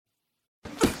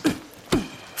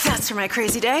That's for my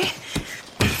crazy day.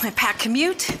 My packed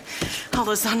commute, all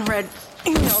those unread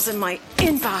emails in my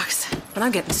inbox. But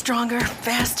I'm getting stronger,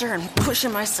 faster, and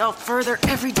pushing myself further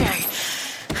every day.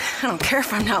 I don't care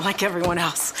if I'm not like everyone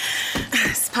else.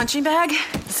 This punching bag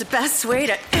is the best way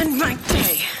to end my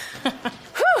day.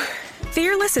 Whew.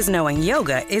 Fearless is knowing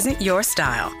yoga isn't your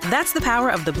style. That's the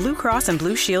power of the Blue Cross and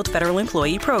Blue Shield Federal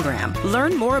Employee Program.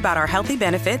 Learn more about our healthy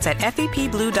benefits at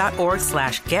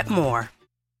fepblue.org/getmore.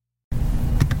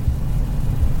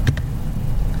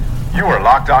 You are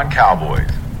Locked On Cowboys,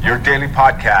 your daily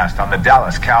podcast on the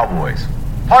Dallas Cowboys.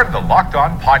 Part of the Locked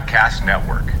On Podcast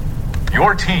Network.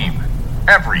 Your team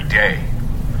every day.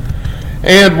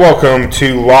 And welcome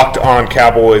to Locked On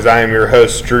Cowboys. I am your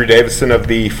host, Drew Davison of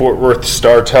the Fort Worth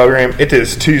Star-Telegram. It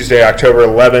is Tuesday, October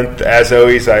 11th. As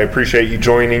always, I appreciate you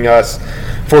joining us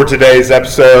for today's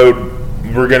episode.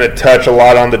 We're going to touch a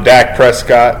lot on the Dak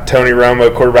Prescott, Tony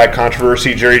Romo quarterback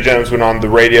controversy. Jerry Jones went on the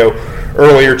radio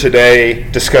earlier today,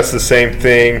 discussed the same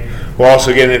thing. We'll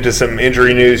also get into some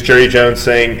injury news. Jerry Jones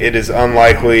saying it is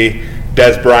unlikely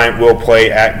Dez Bryant will play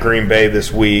at Green Bay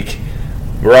this week.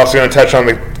 We're also going to touch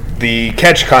on the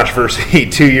catch controversy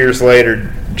 2 years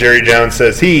later. Jerry Jones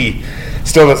says he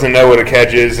still doesn't know what a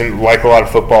catch is, and like a lot of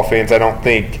football fans, I don't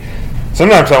think.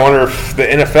 Sometimes I wonder if the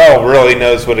NFL really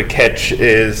knows what a catch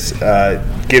is,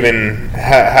 given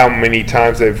how many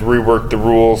times they've reworked the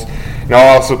rules. And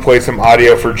I'll also play some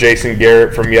audio for Jason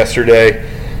Garrett from yesterday,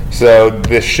 so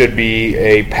this should be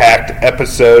a packed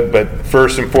episode. But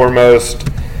first and foremost,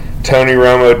 Tony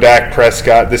Romo, Dak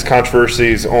Prescott, this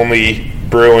controversy is only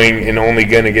brewing and only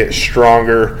going to get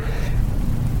stronger.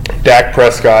 Dak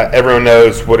Prescott, everyone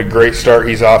knows what a great start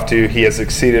he's off to. He has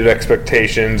exceeded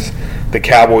expectations. The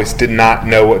Cowboys did not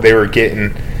know what they were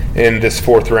getting in this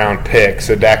fourth-round pick.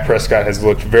 So Dak Prescott has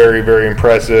looked very, very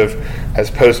impressive, has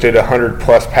posted a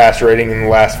 100-plus pass rating in the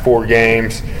last 4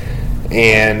 games,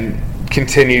 and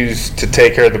continues to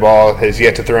take care of the ball, has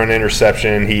yet to throw an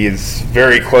interception. He is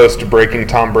very close to breaking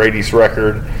Tom Brady's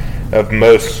record of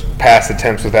most pass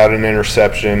attempts without an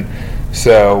interception.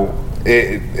 So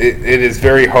it is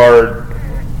very hard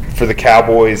for the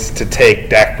Cowboys to take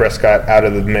Dak Prescott out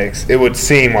of the mix. It would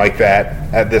seem like that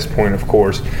at this point, of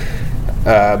course.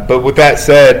 But with that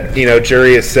said,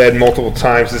 Jerry has said multiple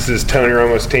times this is Tony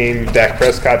Romo's team. Dak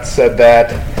Prescott said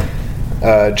that.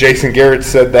 Jason Garrett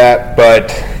said that.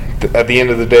 But at the end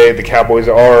of the day, the Cowboys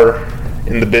are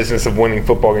in the business of winning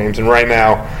football games. And right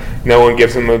now, no one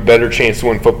gives them a better chance to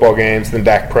win football games than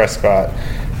Dak Prescott.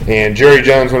 And Jerry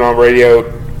Jones went on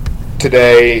radio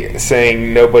today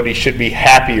saying nobody should be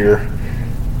happier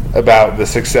about the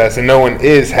success, and no one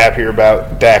is happier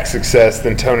about Dak's success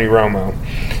than Tony Romo.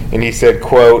 And he said,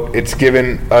 quote, "It's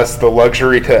given us the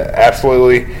luxury to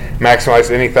absolutely maximize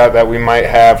any thought that we might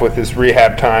have with his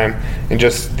rehab time and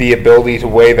just the ability to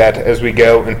weigh that as we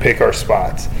go and pick our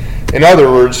spots." In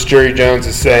other words, Jerry Jones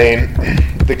is saying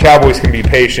the Cowboys can be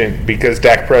patient because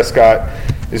Dak Prescott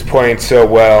is playing so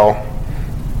well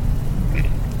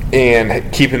and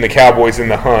keeping the Cowboys in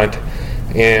the hunt.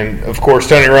 And, of course,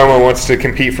 Tony Romo wants to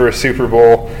compete for a Super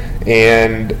Bowl,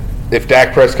 and if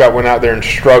Dak Prescott went out there and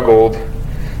struggled,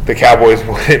 the Cowboys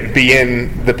wouldn't be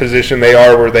in the position they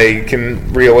are where they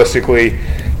can realistically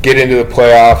get into the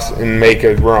playoffs and make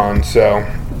a run. So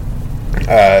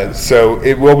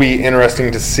it will be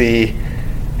interesting to see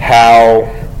how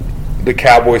the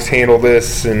Cowboys handle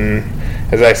this. And,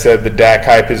 as I said, the Dak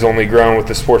hype has only grown with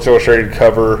the Sports Illustrated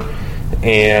cover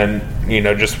and,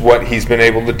 just what he's been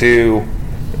able to do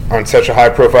on such a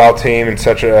high-profile team in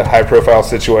such a high-profile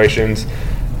situations.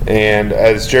 And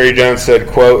as Jerry Jones said,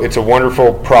 quote, "It's a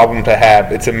wonderful problem to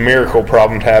have. It's a miracle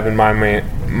problem to have in my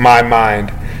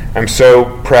mind. I'm so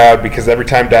proud because every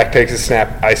time Dak takes a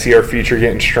snap, I see our future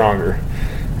getting stronger.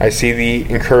 I see the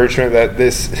encouragement that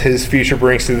his future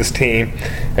brings to this team.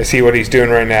 I see what he's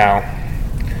doing right now."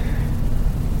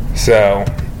 So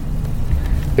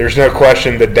there's no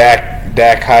question that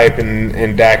Dak hype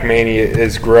and Dak mania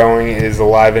is growing, is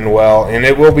alive and well, and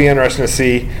it will be interesting to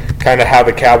see kind of how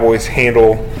the Cowboys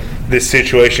handle this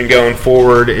situation going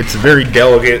forward. It's a very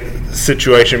delicate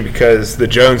situation because the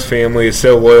Jones family is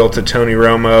so loyal to Tony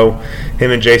Romo.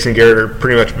 Him and Jason Garrett are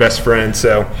pretty much best friends,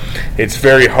 so it's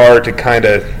very hard to kind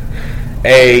of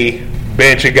A,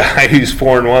 bench a guy who's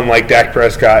 4-1 like Dak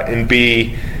Prescott, and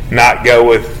B, not go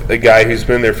with a guy who's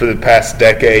been there for the past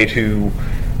decade who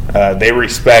they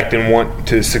respect and want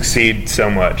to succeed so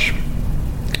much.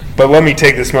 But let me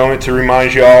take this moment to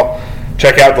remind you all,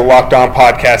 check out the Locked On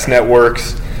Podcast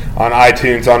Networks on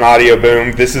iTunes, on Audio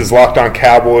Boom. This is Locked On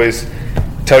Cowboys.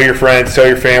 Tell your friends, tell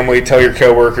your family, tell your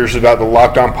coworkers about the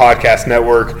Locked On Podcast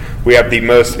Network. We have the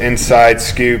most inside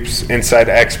scoops, inside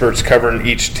experts covering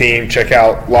each team. Check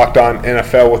out Locked On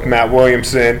NFL with Matt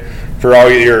Williamson for all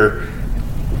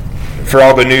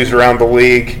the news around the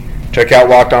league. Check out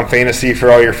Locked On Fantasy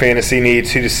for all your fantasy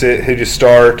needs, who to sit, who to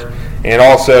start. And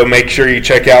also make sure you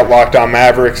check out Locked On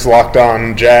Mavericks, Locked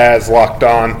On Jazz, Locked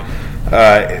On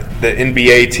the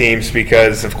NBA teams,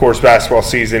 because, of course, basketball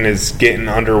season is getting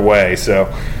underway.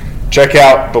 So check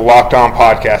out the Locked On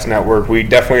Podcast Network. We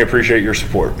definitely appreciate your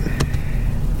support.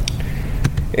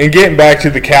 And getting back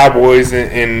to the Cowboys,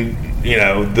 and you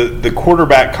know, the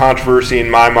quarterback controversy in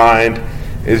my mind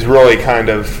is really kind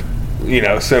of,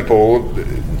 simple.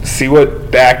 See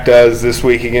what Dak does this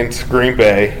week against Green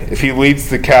Bay. If he leads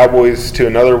the Cowboys to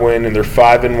another win and they're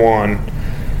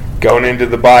 5-1 going into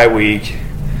the bye week,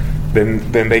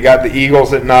 then they got the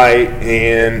Eagles at night,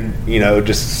 and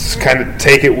just kind of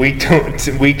take it week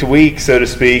to week, so to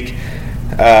speak.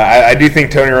 I do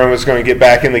think Tony Romo is going to get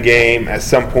back in the game at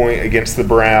some point against the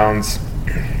Browns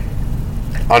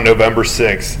on November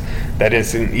 6th. That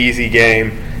is an easy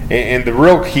game. And the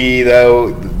real key,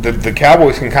 though, the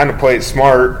Cowboys can kind of play it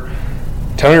smart.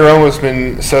 Tony Romo's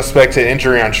been suspect to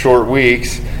injury on short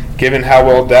weeks. Given how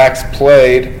well Dak's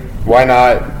played, why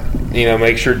not,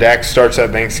 make sure Dak starts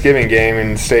that Thanksgiving game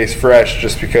and stays fresh,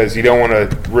 just because you don't want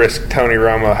to risk Tony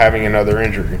Romo having another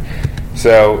injury.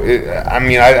 So,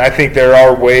 I think there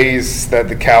are ways that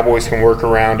the Cowboys can work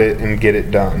around it and get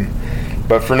it done.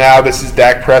 But for now, this is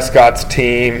Dak Prescott's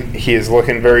team. He is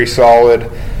looking very solid.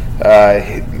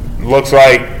 Looks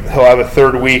like he'll have a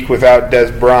third week without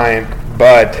Dez Bryant,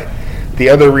 but the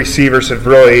other receivers have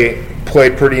really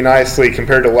played pretty nicely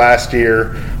compared to last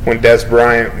year when Dez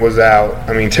Bryant was out.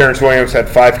 Terrence Williams had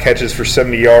 5 catches for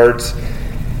 70 yards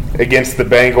against the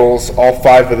Bengals. All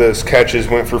 5 of those catches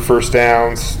went for first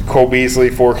downs. Cole Beasley,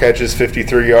 4 catches,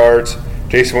 53 yards.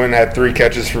 Jason Witten had 3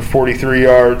 catches for 43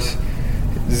 yards.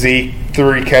 Zeke,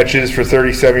 3 catches for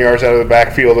 37 yards out of the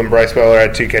backfield, and Bryce Butler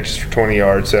had 2 catches for 20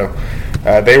 yards. So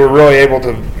they were really able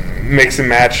to mix and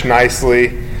match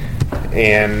nicely,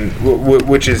 and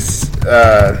which is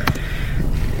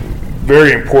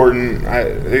very important.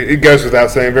 It goes without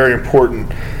saying, very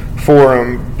important for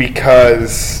them,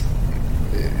 because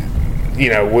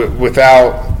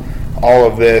without all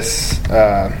of this,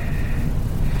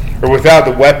 or without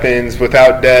the weapons,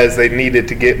 without Dez, they needed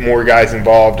to get more guys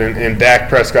involved, and Dak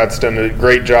Prescott's done a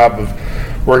great job of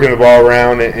working the ball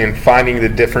around and finding the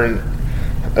different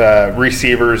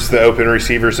receivers, the open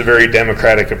receivers, a very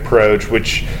democratic approach,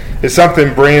 which is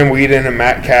something Brandon Weeden and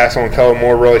Matt Castle and Kellen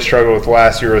Moore really struggled with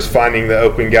last year, was finding the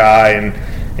open guy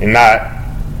and not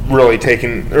really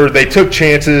taking, or they took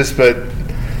chances, but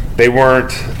they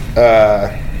weren't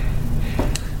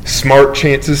smart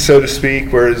chances, so to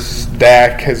speak, whereas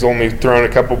Dak has only thrown a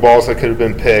couple balls that could have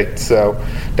been picked. So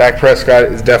Dak Prescott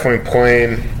is definitely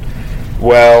playing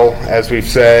well, as we've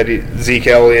said. Zeke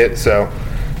Elliott. So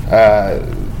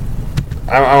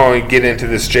I want to get into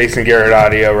this Jason Garrett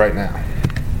audio right now.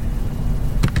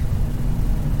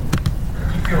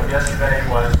 Did you feel yesterday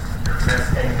was your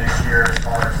best game this year as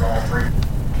far as all 3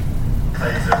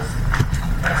 phases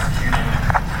executing?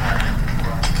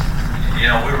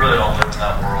 We really don't live in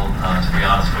that world, to be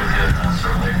honest with you.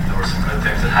 Certainly there were some good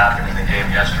things that happened in the game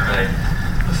yesterday.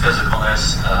 The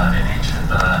physicalness in each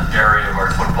area of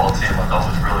our football team I thought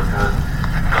was really good.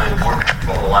 Really important to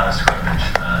control the line of scrimmage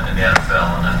in the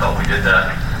NFL, and I thought we did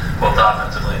that both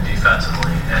offensively and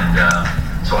defensively. And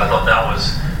so I thought that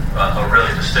was a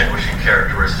really distinguishing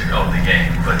characteristic of the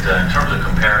game. But in terms of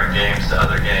comparing games to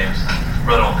other games,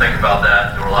 really don't think about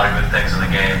that. There were a lot of good things in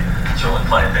the game. Certainly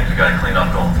plenty of things we got to clean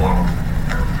up going forward.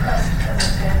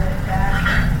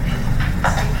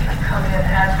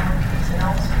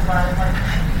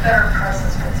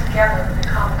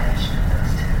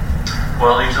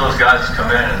 Well, each of those guys has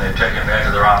come in and they've taken advantage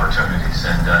of their opportunities,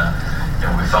 and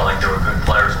we felt like they were good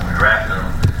players when we drafted them,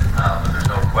 but there's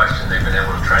no question they've been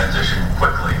able to transition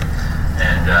quickly,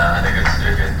 and I think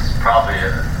it's probably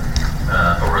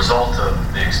a result of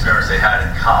the experience they had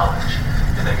in college.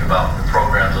 You think about the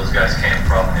programs those guys came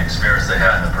from, and the experience they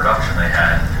had, and the production they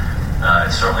had.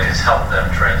 It certainly has helped them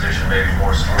transition maybe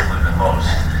more smoothly than most,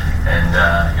 and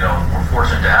we're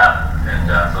fortunate to have them. And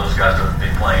for those guys to be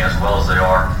playing as well as they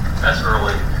are as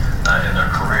early in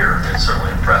their career, it's certainly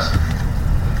impressive.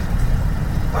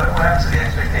 What happens to the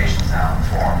expectations now in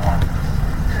 4-1?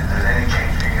 Does any change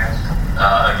for you guys?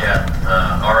 Again,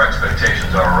 our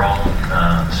expectations are our own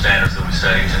standards that we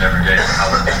set each and every day for how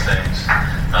we do things.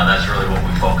 That's really what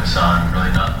we focus on.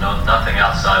 Really, nothing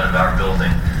outside of our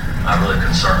building really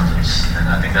concerns us. And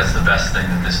I think that's the best thing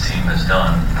that this team has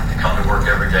done. They come to work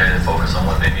every day, they focus on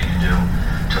what they need to do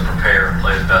to prepare and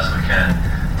play as best we can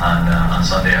on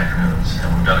Sunday afternoons.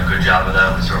 And we've done a good job of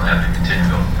that. We certainly have to continue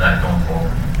that going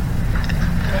forward.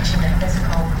 You mentioned the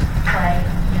physical play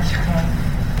yesterday.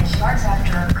 Is yards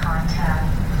after contact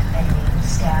a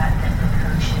stat that the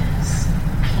coaches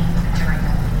keep during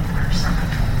the week or something?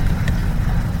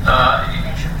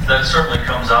 That certainly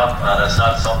comes up. That's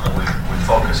not something we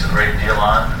focus a great deal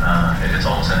on. It's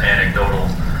almost an anecdotal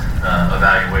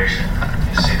evaluation.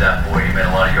 You see that boy, he made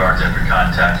a lot of yards every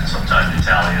contact, and sometimes you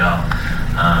tally it up.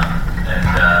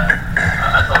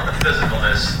 I thought the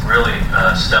physicalness really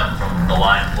stemmed from the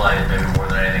line play, maybe more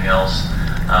than anything else.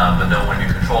 But then when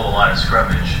you control the line of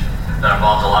scrimmage, that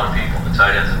involves a lot of people. The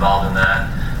tight end's involved in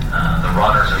that. The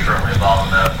runners are certainly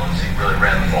involved in that. Once he really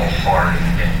ran the ball hard in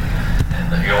the game. And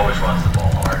he always runs the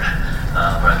ball hard.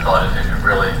 But I thought it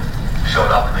really showed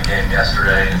up in the game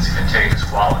yesterday, and it's a contagious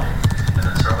quality. And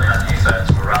then certainly on defense,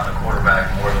 we're around the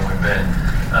quarterback more than we've been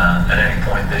at any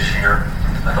point this year.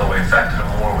 I thought we affected him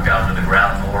more, we got him to the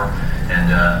ground more, and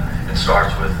it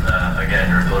starts with, again,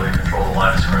 your ability to control the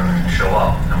line of scrimmage and show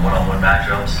up in one-on-one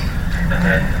matchups, and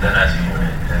then as a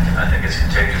unit. And I think it's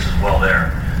contagious as well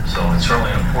there. So it's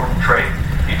certainly an important trait.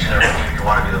 Each and every week you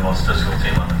want to be the most physical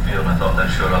team on the field, and I thought that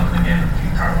showed up in the game. Can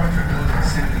you talk about your ability to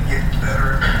simply get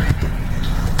better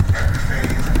every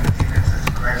phase, and the defense has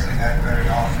gradually gotten better,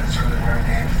 the offense certainly running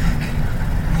games.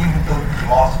 Even though you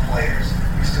lost players,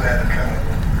 you still had to come up with.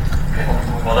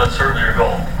 Well, that's certainly your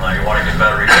goal. You want to get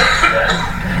better each day,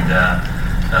 and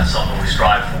that's something we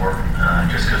strive for.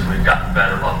 Just because we've gotten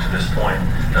better up to this point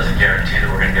doesn't guarantee that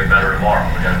we're going to get better tomorrow.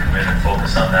 We've got to come in and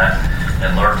focus on that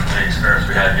and learn from the experience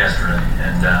we had yesterday.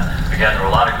 And again, there were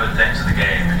a lot of good things in the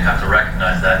game, and you have to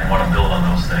recognize that and you want to build on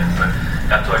those things. But you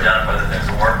have to identify the things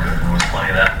that weren't good, and there was plenty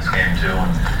of that in this game too.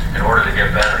 And in order to get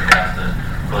better, you have to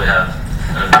really have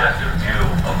an objective view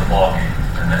of the ball game.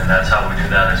 And that's how we do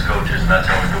that as coaches, and that's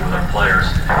how we do it with our players.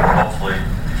 And hopefully,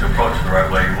 if you approach it the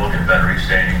right way, you will get better each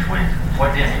day and each week.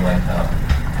 What did you like about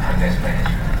this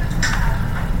match?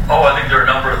 Oh, I think there are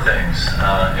a number of things.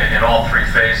 In all three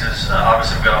phases,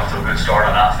 obviously we got off to a good start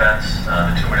on offense.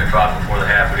 The 2-minute drive before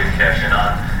the half we didn't cash in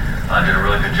on. Did a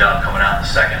really good job coming out in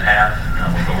the second half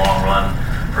with the long run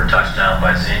for a touchdown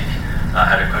by Zeke.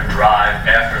 Had a good drive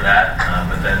after that,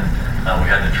 but then we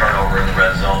had the turnover in the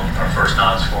red zone, our first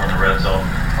non-score in the red zone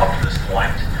up to this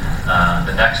point.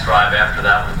 The next drive after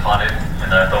that we punted,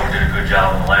 and I thought we did a good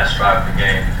job on the last drive of the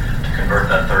game to convert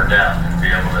that third down and be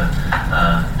able to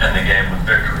end the game with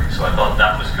victory. So I thought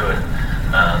that was good.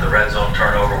 The red zone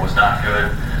turnover was not good,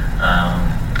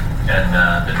 and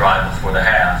the drive before the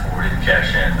half where we didn't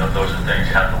cash in, those are things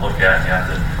you have to look at and you have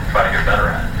to try to get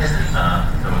better at.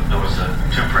 There was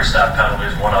two pre-snap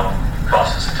penalties, one of them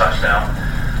cost us a touchdown.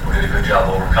 We did a good job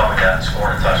overcoming that and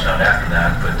scoring a touchdown after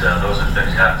that, but those are the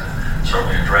things you have to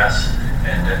certainly address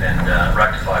and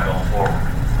rectify going forward.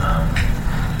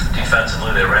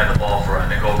 Defensively, they ran the ball for, I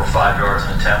think, over 5 yards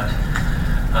an attempt,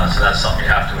 so that's something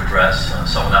you have to address.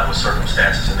 Some of that was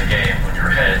circumstances in the game. When you're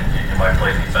ahead, you might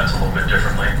play defense a little bit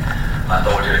differently. I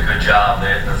thought we did a good job.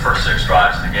 They had their first 6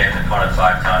 drives in the game. They punted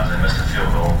 5 times. They missed a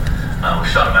field goal. We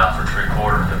shut them out for 3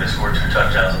 quarters, but they scored 2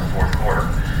 touchdowns in the 4th quarter.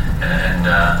 And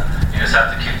you just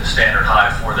have to keep the standard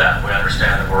high for that. We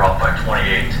understand that we're up by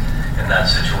 28 in that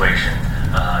situation.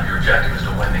 Your objective is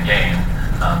to win the game,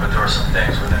 but there are some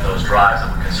things within those drives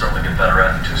that we can certainly get better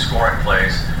at. The 2 scoring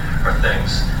plays are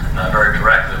things very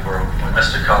directly where we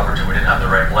missed a coverage and we didn't have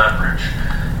the right leverage,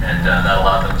 and that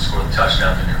allowed them to score the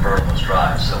touchdowns and convert on those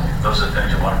drives. So those are the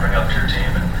things you want to bring up to your team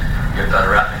and get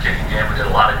better at. In the kicking game, we did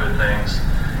a lot of good things.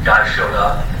 Guys showed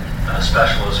up.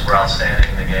 Specialists were outstanding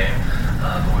in the game.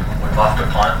 But we muffed a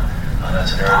punt.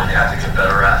 That's an area that you have to get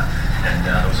better at. And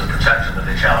there was a protection that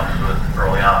they challenged with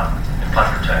early on in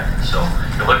punt protection. So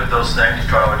you look at those things, you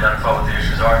try to identify what the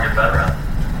issues are and get better at them.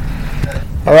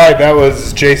 All right, that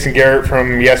was Jason Garrett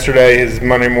from yesterday, his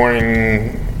Monday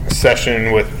morning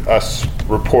session with us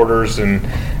reporters. And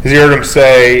as you heard him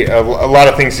say, a lot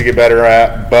of things to get better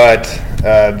at, but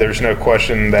there's no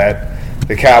question that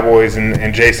the Cowboys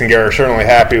and Jason Garrett are certainly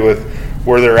happy with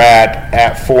where they're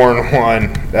at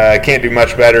 4-1. Can't do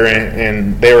much better,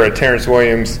 and they were a Terrence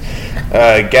Williams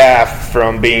gaffe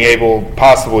from being able to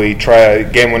possibly try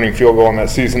a game-winning field goal in that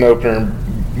season opener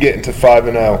and getting to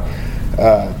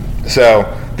 5-0.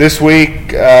 So this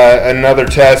week, another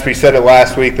test. We said it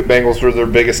last week, the Bengals were their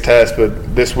biggest test,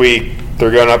 but this week they're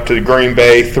going up to Green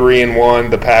Bay 3-1.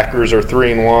 The Packers are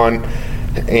 3-1.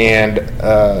 And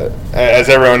as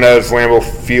everyone knows, Lambeau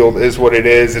Field is what it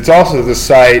is. It's also the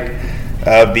site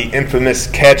of the infamous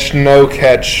catch-no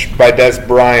catch by Dez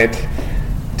Bryant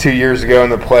 2 years ago in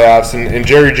the playoffs. And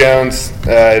Jerry Jones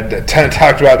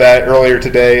talked about that earlier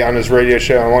today on his radio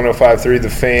show on 105.3 The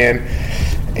Fan.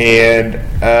 And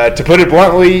to put it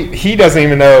bluntly, he doesn't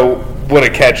even know what a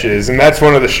catch is. And that's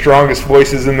one of the strongest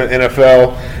voices in the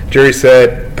NFL. Jerry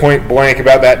said point blank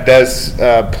about that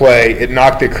Dez play, it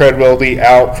knocked the credibility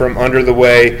out from under the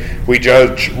way we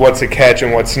judge what's a catch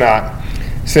and what's not.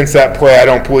 Since that play, I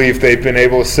don't believe they've been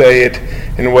able to say it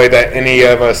in a way that any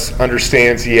of us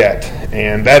understands yet.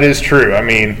 And that is true. I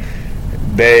mean,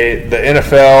 the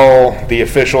NFL, the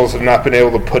officials have not been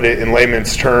able to put it in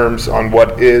layman's terms on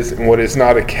what is and what is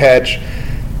not a catch.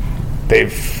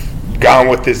 They've gone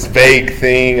with this vague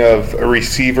thing of a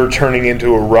receiver turning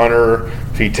into a runner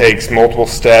if he takes multiple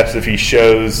steps, if he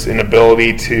shows an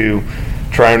ability to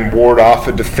try and ward off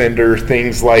a defender,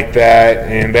 things like that.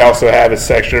 And they also have a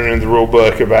section in the rule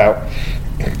book about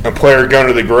a player going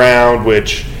to the ground,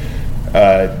 which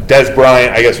Dez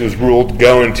Bryant, I guess, was ruled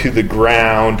going to the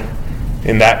ground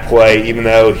in that play, even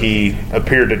though he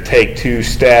appeared to take 2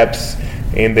 steps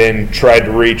and then tried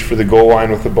to reach for the goal line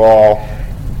with the ball.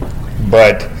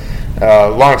 But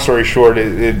long story short,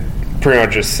 it pretty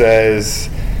much just says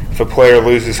if a player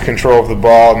loses control of the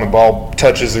ball and the ball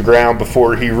touches the ground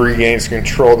before he regains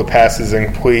control, the pass is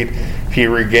incomplete. If he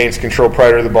regains control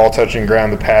prior to the ball touching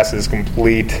ground, the pass is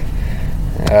complete.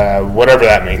 Whatever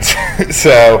that means.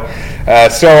 So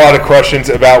still a lot of questions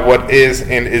about what is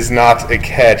and is not a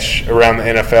catch around the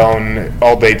NFL, and it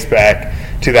all dates back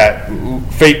to that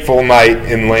fateful night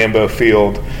in Lambeau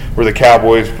Field where the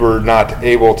Cowboys were not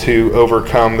able to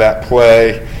overcome that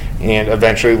play and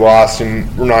eventually lost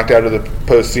and were knocked out of the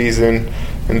postseason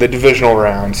in the divisional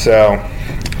round. So,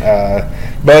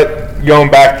 but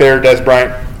going back there, Dez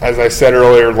Bryant, as I said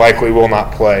earlier, likely will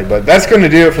not play. But that's going to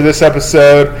do it for this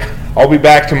episode. I'll be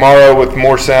back tomorrow with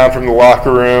more sound from the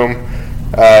locker room.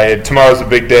 Tomorrow's a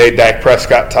big day. Dak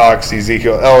Prescott talks.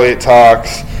 Ezekiel Elliott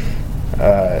talks.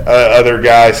 Other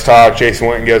guys talk. Jason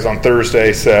Witten goes on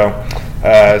Thursday. So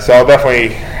I'll definitely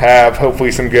have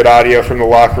hopefully some good audio from the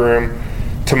locker room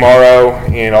tomorrow,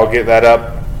 and I'll get that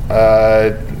up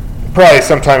probably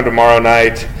sometime tomorrow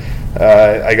night.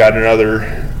 I got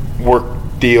another work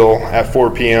deal at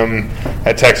 4 p.m.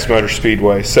 at Texas Motor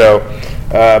Speedway. So,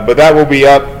 but that will be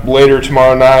up later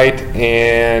tomorrow night,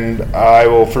 and I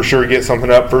will for sure get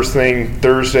something up first thing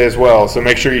Thursday as well. So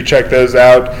make sure you check those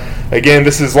out. Again,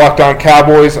 this is Locked On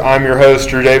Cowboys. I'm your host,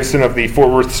 Drew Davison of the Fort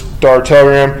Worth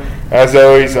Star-Telegram. As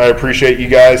always, I appreciate you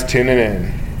guys tuning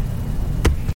in.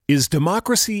 Is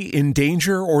democracy in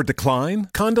danger or decline?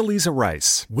 Condoleezza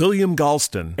Rice, William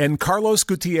Galston, and Carlos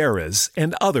Gutierrez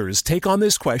and others take on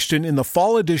this question in the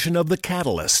fall edition of The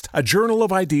Catalyst, a journal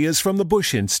of ideas from the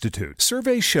Bush Institute.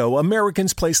 Surveys show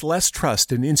Americans place less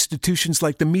trust in institutions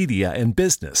like the media and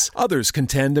business. Others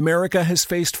contend America has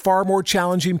faced far more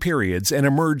challenging periods and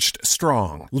emerged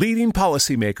strong. Leading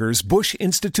policymakers, Bush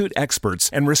Institute experts,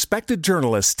 and respected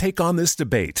journalists take on this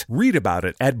debate. Read about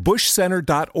it at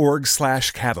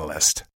bushcenter.org/catalyst.